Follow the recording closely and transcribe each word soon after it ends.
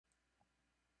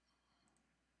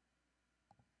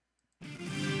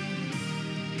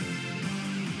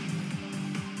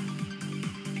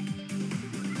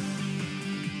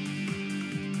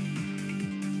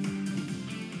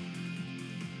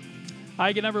Hi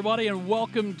again, everybody, and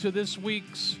welcome to this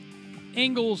week's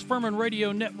Ingles Furman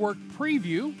Radio Network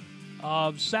preview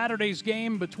of Saturday's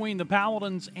game between the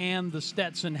Paladins and the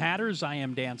Stetson Hatters. I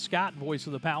am Dan Scott, voice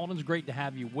of the Paladins. Great to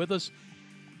have you with us.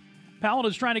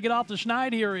 Paladins trying to get off the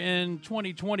schneid here in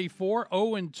 2024,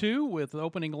 0-2 with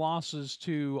opening losses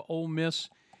to Ole Miss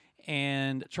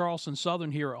and Charleston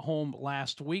Southern here at home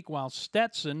last week, while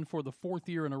Stetson, for the fourth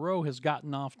year in a row, has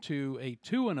gotten off to a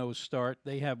 2-0 start.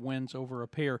 They have wins over a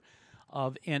pair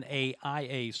of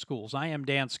NAIA schools. I am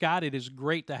Dan Scott. It is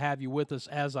great to have you with us,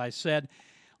 as I said.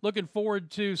 Looking forward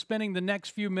to spending the next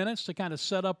few minutes to kind of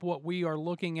set up what we are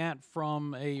looking at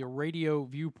from a radio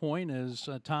viewpoint as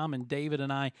Tom and David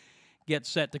and I get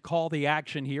set to call the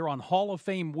action here on Hall of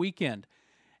Fame weekend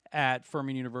at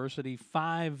Furman University.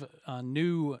 Five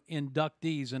new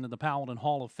inductees into the Paladin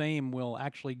Hall of Fame will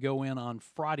actually go in on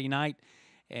Friday night,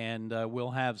 and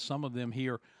we'll have some of them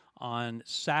here on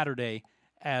Saturday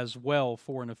as well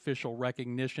for an official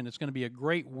recognition. It's going to be a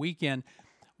great weekend.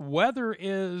 Weather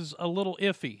is a little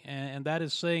iffy, and that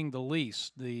is saying the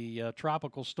least. The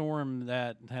tropical storm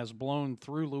that has blown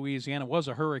through Louisiana was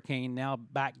a hurricane, now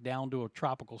back down to a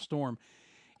tropical storm,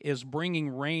 is bringing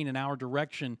rain in our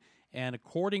direction. And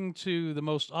according to the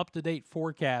most up-to-date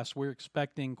forecast, we're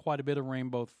expecting quite a bit of rain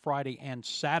both Friday and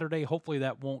Saturday. Hopefully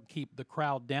that won't keep the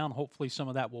crowd down. Hopefully some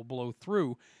of that will blow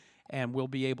through, and we'll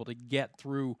be able to get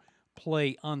through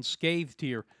play unscathed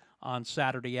here on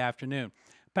Saturday afternoon.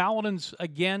 Paladins,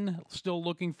 again, still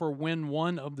looking for win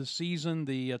one of the season.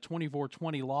 The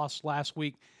 24-20 loss last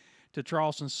week to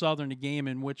Charleston Southern, a game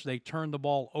in which they turned the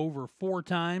ball over 4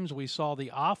 times. We saw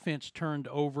the offense turned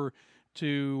over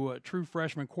to true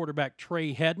freshman quarterback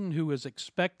Trey Hedden, who is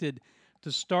expected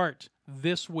to start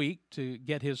this week to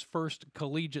get his first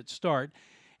collegiate start.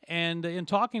 And in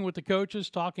talking with the coaches,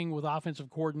 talking with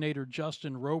offensive coordinator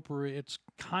Justin Roper, it's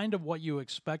kind of what you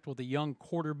expect with a young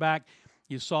quarterback.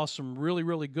 You saw some really,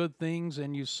 really good things,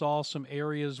 and you saw some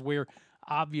areas where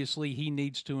obviously he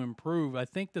needs to improve. I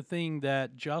think the thing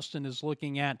that Justin is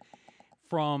looking at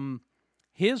from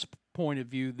his point of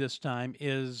view this time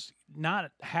is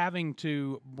not having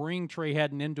to bring Trey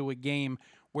Hedden into a game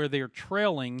where they're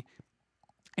trailing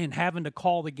and having to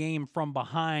call the game from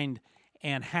behind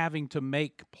and having to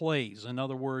make plays. In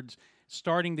other words,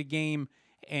 starting the game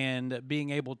and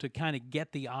being able to kind of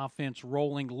get the offense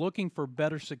rolling, looking for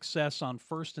better success on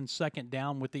first and second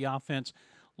down with the offense,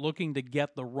 looking to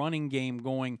get the running game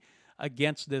going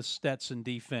against this Stetson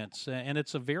defense. And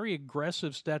it's a very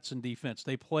aggressive Stetson defense.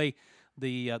 They play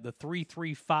the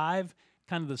 3-3-5,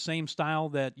 kind of the same style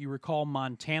that you recall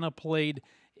Montana played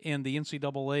in the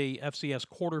NCAA FCS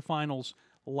quarterfinals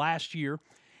last year.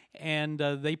 And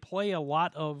they play a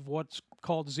lot of what's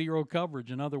called zero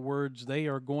coverage. In other words, they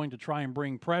are going to try and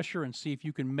bring pressure and see if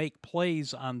you can make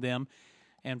plays on them.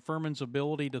 And Furman's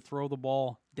ability to throw the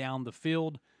ball down the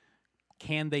field,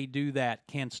 can they do that?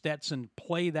 Can Stetson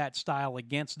play that style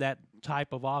against that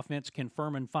type of offense? Can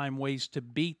Furman find ways to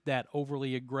beat that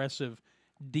overly aggressive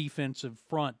defensive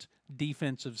front,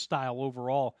 defensive style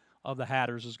overall of the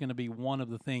Hatters is going to be one of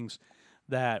the things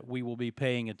that we will be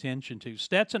paying attention to.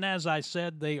 Stetson, as I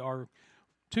said, they are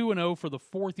 2-0 for the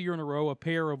fourth year in a row, a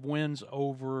pair of wins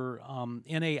over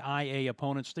NAIA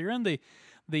opponents. They're in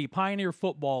the Pioneer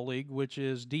Football League, which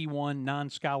is D1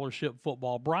 non-scholarship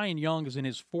football. Brian Young is in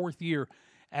his fourth year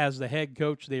as the head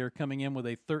coach. They are coming in with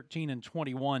a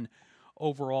 13-21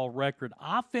 overall record.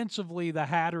 Offensively, the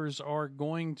Hatters are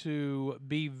going to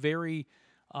be very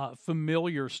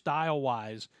familiar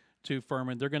style-wise to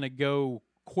Furman. They're going to go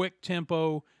quick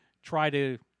tempo, try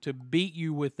to beat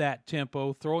you with that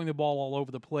tempo, throwing the ball all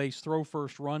over the place, throw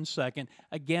first, run second.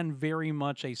 Again, very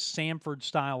much a Samford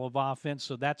style of offense,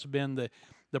 so that's been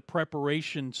the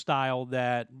preparation style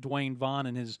that Dwayne Vaughn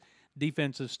and his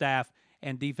defensive staff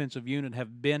and defensive unit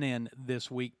have been in this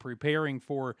week, preparing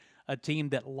for a team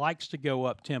that likes to go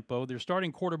up tempo. Their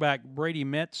starting quarterback, Brady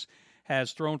Metz,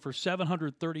 has thrown for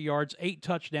 730 yards, 8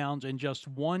 touchdowns, and just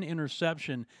 1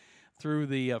 interception through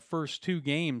the first 2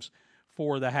 games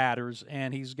for the Hatters.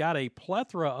 And he's got a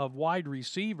plethora of wide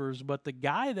receivers, but the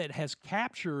guy that has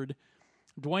captured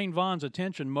Dwayne Vaughn's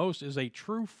attention most is a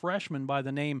true freshman by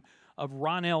the name of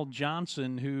Ronell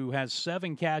Johnson, who has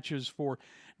 7 catches for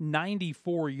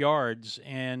 94 yards.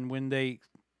 And when they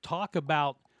talk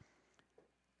about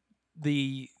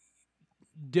the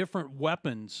different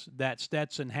weapons that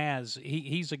Stetson has,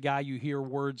 he's a guy you hear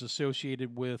words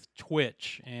associated with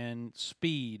twitch and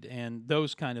speed and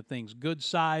those kind of things. Good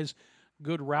size,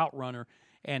 good route runner,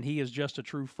 and he is just a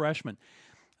true freshman.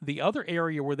 The other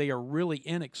area where they are really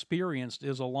inexperienced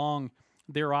is along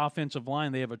their offensive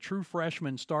line. They have a true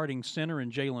freshman starting center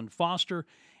in Jalen Foster,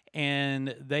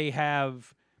 and they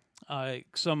have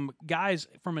some guys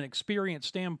from an experience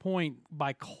standpoint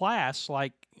by class,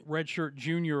 like redshirt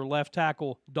junior left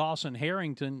tackle Dawson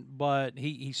Harrington, but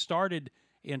he started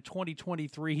in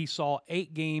 2023. He saw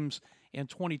 8 games in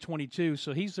 2022,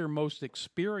 so he's their most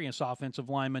experienced offensive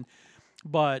lineman.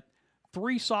 But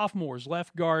 3 sophomores,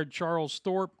 left guard Charles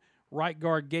Thorpe, right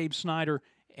guard Gabe Snyder,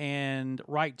 and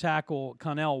right tackle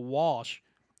Connell Walsh,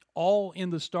 all in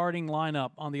the starting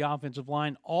lineup on the offensive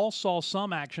line, all saw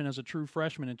some action as a true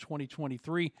freshman in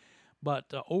 2023, but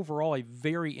overall a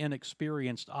very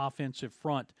inexperienced offensive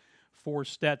front for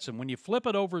Stetson. When you flip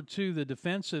it over to the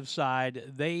defensive side,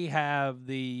 they have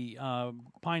the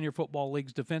Pioneer Football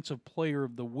League's Defensive Player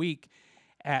of the Week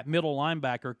at middle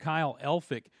linebacker, Kyle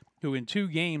Elphick, who in 2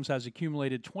 games has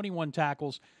accumulated 21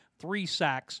 tackles, 3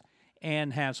 sacks,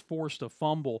 and has forced a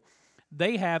fumble.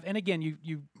 They have, and again,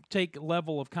 you take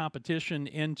level of competition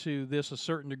into this a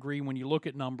certain degree when you look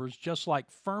at numbers, just like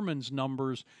Furman's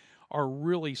numbers are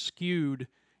really skewed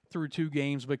through 2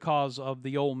 games because of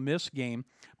the Ole Miss game.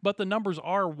 But the numbers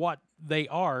are what they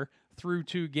are through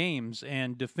 2 games,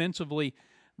 and defensively,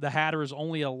 the Hatters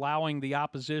only allowing the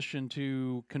opposition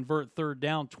to convert third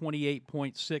down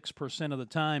 28.6% of the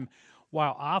time,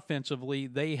 while offensively,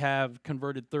 they have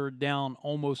converted third down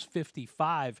almost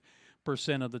 55%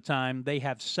 of the time. They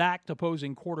have sacked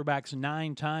opposing quarterbacks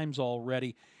 9 times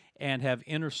already and have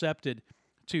intercepted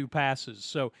 2 passes.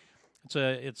 So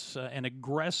it's an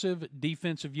aggressive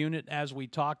defensive unit, as we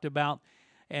talked about.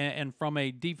 And from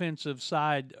a defensive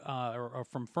side, or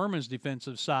from Furman's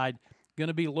defensive side, going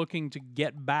to be looking to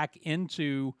get back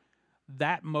into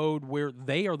that mode where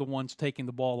they are the ones taking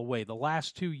the ball away. The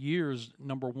last 2 years,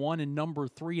 number 1 and number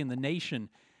 3 in the nation,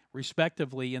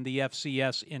 respectively, in the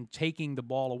FCS in taking the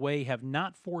ball away, have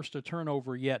not forced a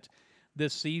turnover yet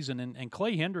this season. And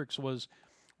Clay Hendricks was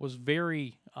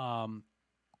very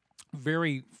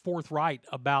very forthright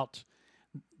about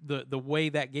the way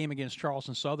that game against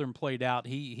Charleston Southern played out.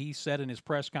 He said in his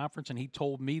press conference, and he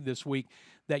told me this week,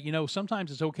 that,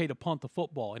 sometimes it's okay to punt the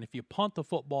football. And if you punt the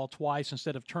football twice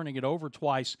instead of turning it over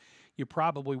twice, you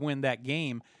probably win that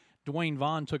game. Dwayne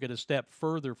Vaughn took it a step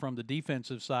further from the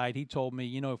defensive side. He told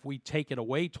me, if we take it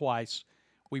away twice,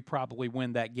 we probably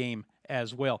win that game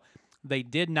as well. They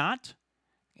did not,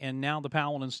 and now the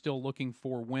Paladins still looking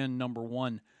for win number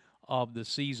 1 of the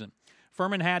season.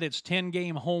 Furman had its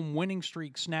 10-game home winning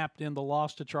streak snapped in the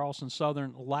loss to Charleston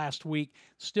Southern last week.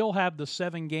 Still have the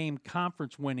 7-game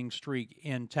conference winning streak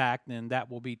intact, and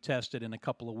that will be tested in a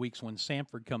couple of weeks when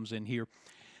Samford comes in here.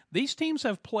 These teams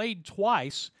have played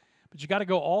twice, but you got to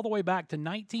go all the way back to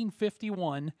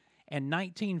 1951 and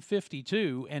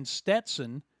 1952, and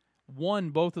Stetson won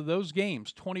both of those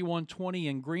games, 21-20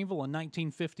 in Greenville in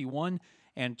 1951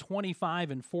 and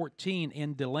 25-14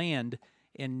 in DeLand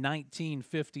in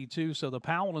 1952. So the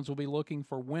Paladins will be looking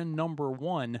for win number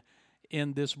 1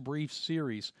 in this brief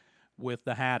series with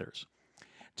the Hatters.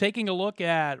 Taking a look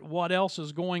at what else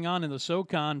is going on in the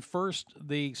SoCon, first,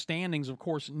 the standings, of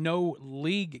course, no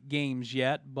league games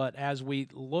yet, but as we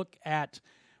look at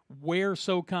where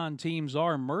SoCon teams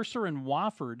are, Mercer and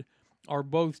Wofford are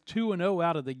both 2-0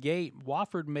 out of the gate.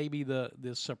 Wofford may be the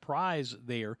surprise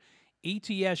there.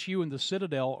 ETSU and the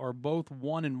Citadel are both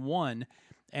 1-1.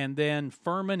 And then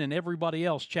Furman and everybody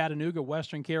else, Chattanooga,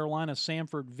 Western Carolina,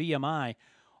 Samford, VMI,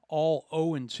 all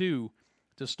 0-2 to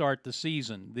start the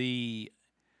season. The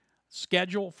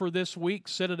schedule for this week,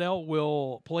 Citadel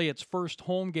will play its first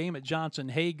home game at Johnson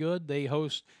Haygood. They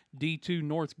host D2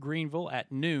 North Greenville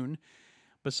at noon.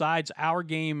 Besides our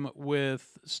game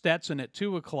with Stetson at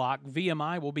 2 o'clock,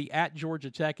 VMI will be at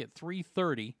Georgia Tech at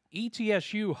 3:30.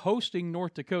 ETSU hosting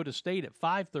North Dakota State at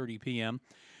 5:30 p.m.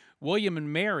 William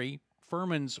and Mary,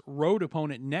 Furman's road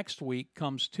opponent next week,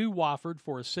 comes to Wofford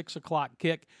for a 6 o'clock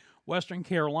kick. Western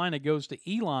Carolina goes to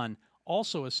Elon,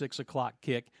 also a 6 o'clock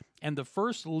kick. And the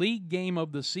first league game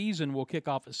of the season will kick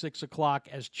off at 6 o'clock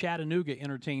as Chattanooga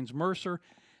entertains Mercer.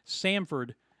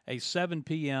 Samford, a 7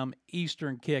 p.m.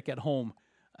 Eastern kick at home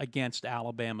against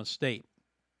Alabama State.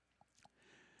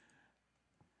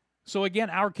 So again,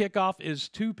 our kickoff is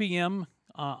 2 p.m.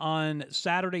 On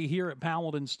Saturday here at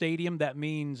Paladin Stadium. That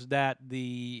means that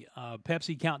the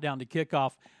Pepsi countdown to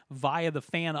kickoff via the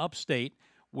Fan Upstate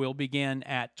will begin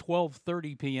at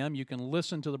 12:30 p.m. You can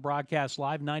listen to the broadcast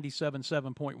live,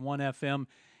 97.7.1 FM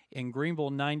in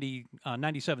Greenville,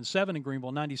 97.7 in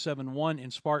Greenville, 97.1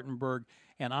 in Spartanburg,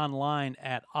 and online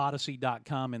at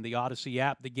Odyssey.com and the Odyssey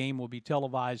app. The game will be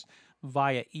televised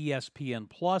via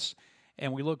ESPN+,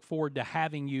 and we look forward to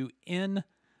having you in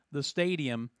the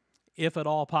stadium, if at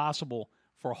all possible,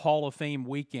 for Hall of Fame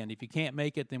weekend. If you can't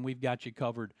make it, then we've got you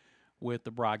covered with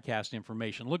the broadcast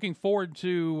information. Looking forward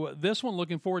to this one.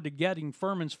 Looking forward to getting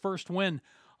Furman's first win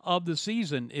of the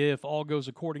season if all goes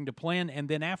according to plan. And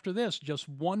then after this, just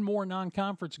one more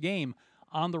non-conference game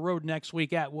on the road next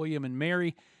week at William and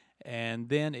Mary. And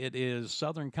then it is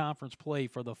Southern Conference play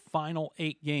for the final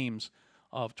 8 games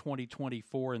of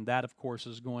 2024. And that, of course,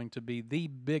 is going to be the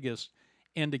biggest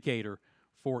indicator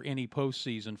for any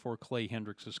postseason for Clay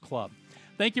Hendricks' club.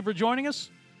 Thank you for joining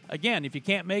us. Again, if you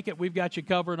can't make it, we've got you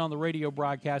covered on the radio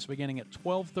broadcast beginning at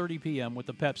 12:30 p.m. with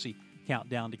the Pepsi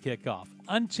countdown to kickoff.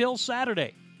 Until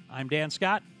Saturday, I'm Dan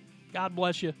Scott. God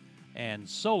bless you, and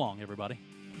so long, everybody.